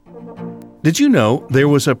Did you know there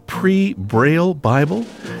was a pre-Braille Bible?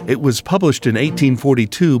 It was published in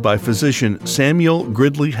 1842 by physician Samuel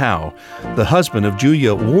Gridley Howe, the husband of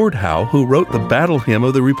Julia Ward Howe, who wrote the Battle Hymn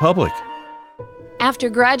of the Republic. After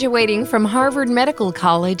graduating from Harvard Medical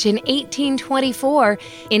College in 1824,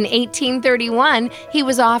 in 1831, he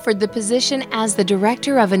was offered the position as the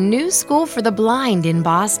director of a new school for the blind in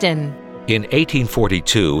Boston. In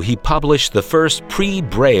 1842, he published the first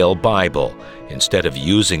pre-Braille Bible. Instead of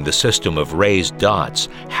using the system of raised dots,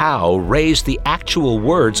 Howe raised the actual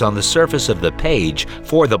words on the surface of the page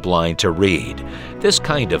for the blind to read. This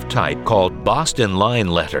kind of type, called Boston line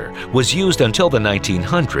letter, was used until the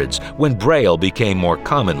 1900s when Braille became more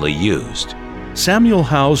commonly used. Samuel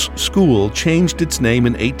Howe's school changed its name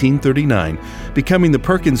in 1839, becoming the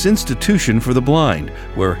Perkins Institution for the Blind,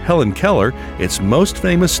 where Helen Keller, its most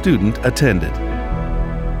famous student, attended.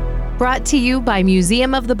 Brought to you by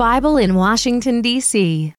Museum of the Bible in Washington, D.C.